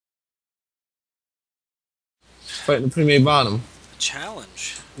fighting a pre-made bottom.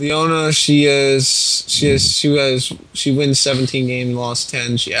 Challenge. Leona, she wins 17 games, lost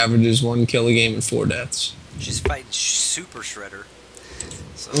 10. She averages 1 kill a game and 4 deaths. She's fighting Super Shredder.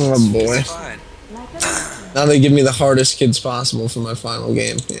 So oh boy. it's fine. Now they give me the hardest kids possible for my final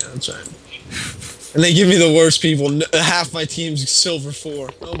game. Yeah, that's right. And they give me the worst people. Half my team's silver 4.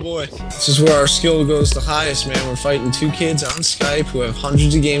 Oh boy. This is where our skill goes the highest, man. We're fighting 2 kids on Skype who have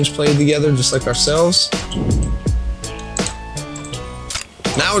hundreds of games played together, just like ourselves.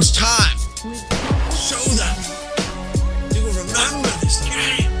 Now it's time. Show them. You will remember this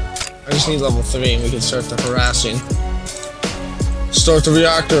game. I just need level 3 and we can start the harassing. Start the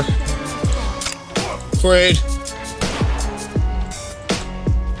reactor. Quaid.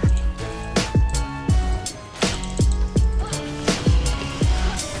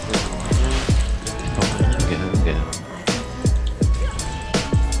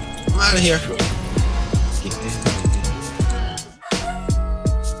 I'm out of here.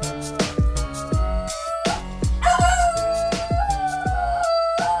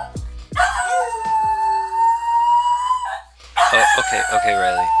 Okay,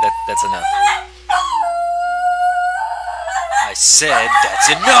 Riley. That's enough. I said that's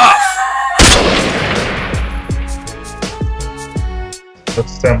enough!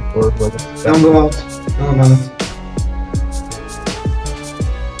 That's stamp word, but don't go out. No, man.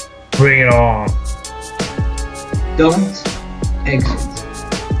 Bring it on. Don't exit.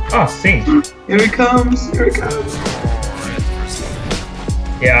 Ah, sing. Here he comes. Here he comes.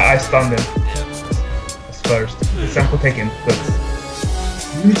 Yeah, I stunned him. That's first. The sample taken, but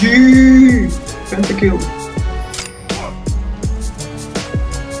GG! Pentakill.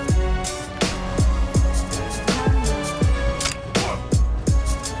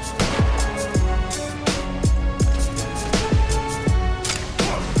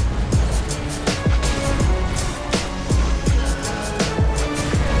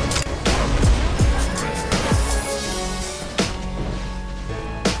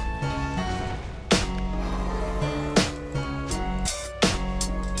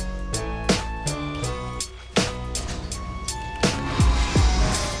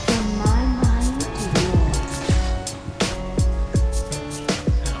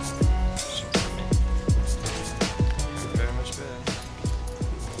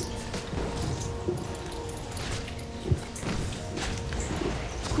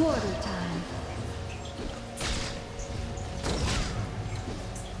 Quarter time.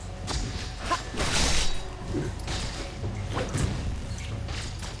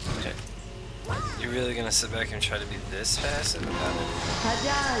 Okay. You're really gonna sit back and try to be this passive about it?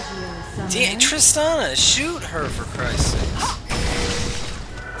 Damn, Tristana, shoot her for Christ's sake.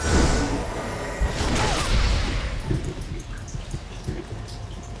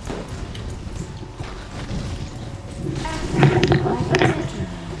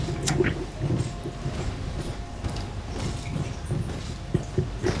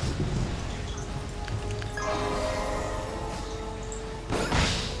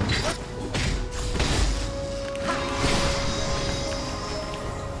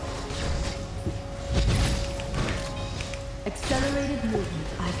 Accelerated movement,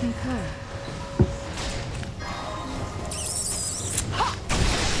 I concur.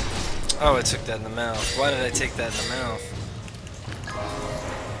 Oh, I took that in the mouth. Why did I take that in the mouth?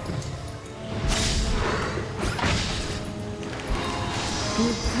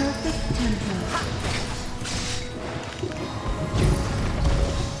 With perfect tempo.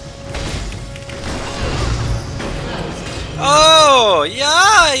 Oh,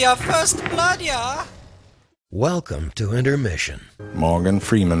 yeah, your first blood, yeah. Welcome to Intermission. Morgan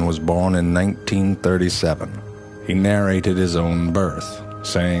Freeman was born in 1937. He narrated his own birth,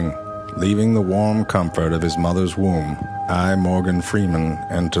 saying, "Leaving the warm comfort of his mother's womb, I, Morgan Freeman,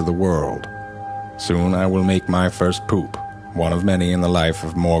 enter the world. Soon I will make my first poop, one of many in the life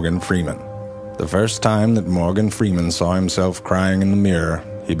of Morgan Freeman." The first time that Morgan Freeman saw himself crying in the mirror,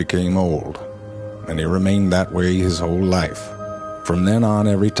 he became old, and he remained that way his whole life. From then on,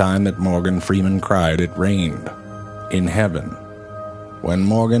 every time that Morgan Freeman cried, it rained. In heaven. When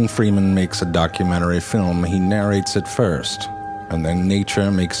Morgan Freeman makes a documentary film, he narrates it first, and then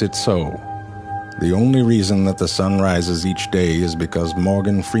nature makes it so. The only reason that the sun rises each day is because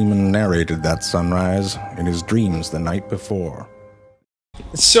Morgan Freeman narrated that sunrise in his dreams the night before.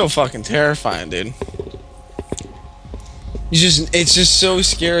 It's so fucking terrifying, dude. It's just so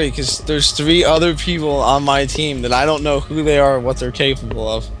scary because there's 3 other people on my team that I don't know who they are or what they're capable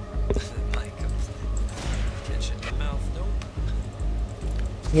of.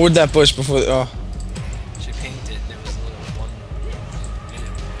 Where'd that bush before? Oh. She painted. There was a little 1 minute.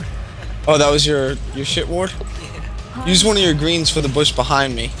 Oh, that was your shit ward? Yeah. Use one of your greens for the bush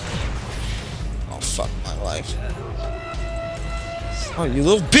behind me. Oh, fuck my life. Oh, you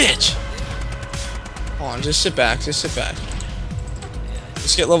little bitch! Hold on, just sit back, just sit back.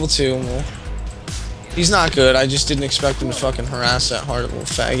 Let's get level 2 and we'll... He's not good, I just didn't expect him to fucking harass that hard little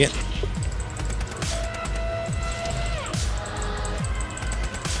faggot.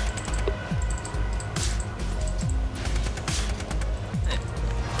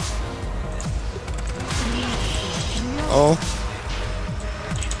 Oh.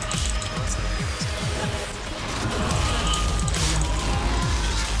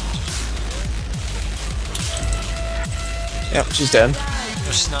 Yep, she's dead.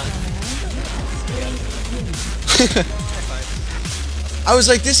 No, she's not. I was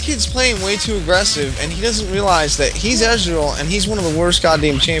like, this kid's playing way too aggressive, and he doesn't realize that he's Ezreal, and he's one of the worst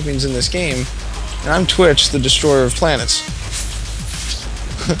goddamn champions in this game. And I'm Twitch, the destroyer of planets.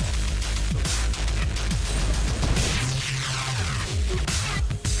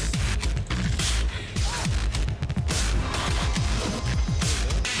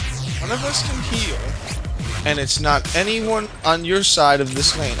 One of us can heal, and it's not anyone on your side of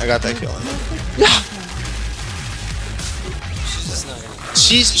this lane. I got that kill in it. Yeah! She's just not gonna.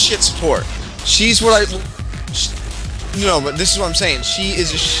 She's shit support. She's what I... No, but this is what I'm saying. She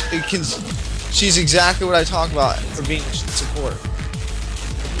is a she's exactly what I talk about for being a shit support.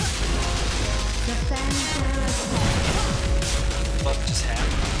 What just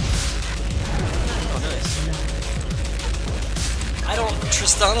happened? Oh, nice. I don't...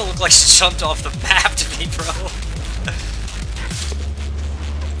 Tristana looked like she jumped off the map to me, bro.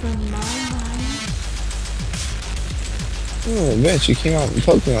 Oh, bitch, you came out and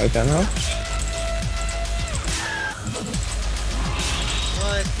poked me like that, huh?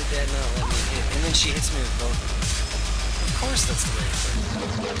 What? Did that not let me hit? And then she hits me with both. Of course that's the way it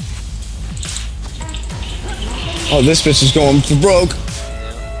works. Oh, this bitch is going for broke.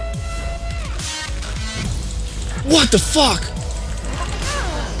 Yeah. What the fuck?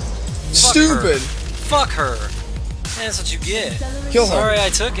 Stupid. Fuck her. That's what you get. Kill her. Sorry I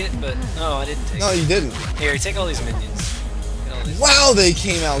took it, but no, I didn't take it. No, you didn't. Here, take all these minions. Get all these. Wow, they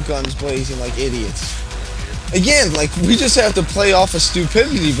came out guns blazing like idiots. Again, like, we just have to play off of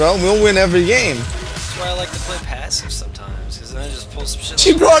stupidity, bro. We'll win every game. That's why I like to play passive sometimes, because then I just pull some shit.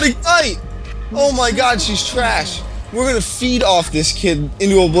 She brought Ignite! Oh my god, she's trash. We're gonna feed off this kid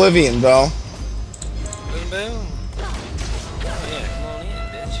into oblivion, bro. Boom, boom. Oh yeah, come on in,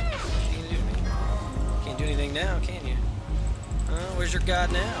 bitch. What you gonna do to me? Can't do anything now, can you? Where's your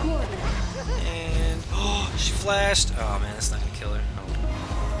god now? And... oh, she flashed. Oh man, that's not gonna kill her. Oh.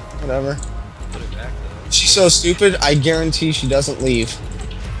 Whatever. Put her back though. She's so stupid, I guarantee she doesn't leave.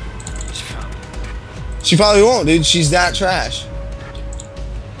 She probably... She probably won't, dude. She's that trash.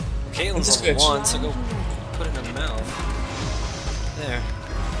 Caitlin's This level bitch. 1, so go put it in her mouth. There.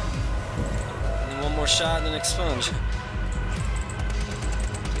 And then one more shot and then expunge.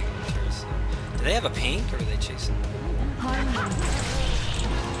 Do they have a pink or are they chasing?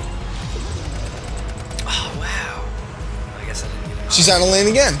 Oh wow. I guess I didn't get it. She's on a lane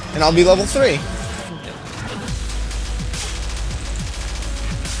again, and I'll be level 3.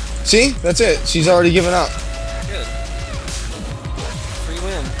 See? That's it. She's already given up. Good. Free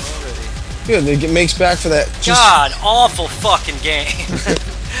win already. Good, it makes back for that. God, awful fucking game.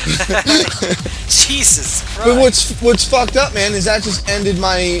 Jesus Christ. But what's fucked up, man, is that just ended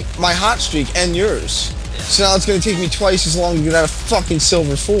my hot streak and yours. Yeah. So now it's gonna take me twice as long to get out of fucking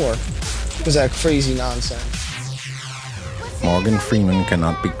silver 4. Because of that crazy nonsense. Morgan Freeman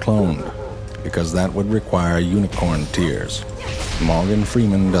cannot be cloned, because that would require unicorn tears. Morgan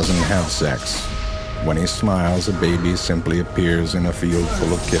Freeman doesn't have sex. When he smiles, a baby simply appears in a field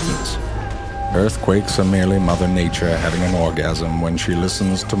full of kittens. Earthquakes are merely Mother Nature having an orgasm when she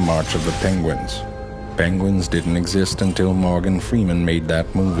listens to March of the Penguins. Penguins didn't exist until Morgan Freeman made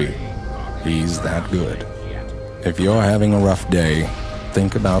that movie. He's that good. If you're having a rough day,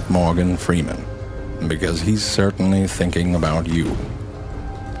 think about Morgan Freeman, because he's certainly thinking about you.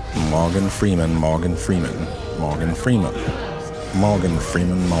 Morgan Freeman, Morgan Freeman, Morgan Freeman. Morgan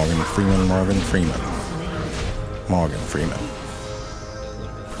Freeman, Morgan Freeman, Morgan Freeman. Morgan Freeman.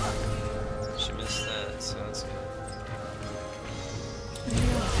 She missed that, so that's good.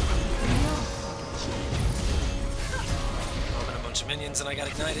 Open a bunch of minions and I got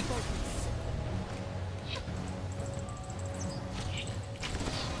ignited.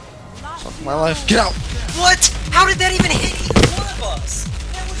 Fuck my life. Get out! What? How did that even hit either one of us?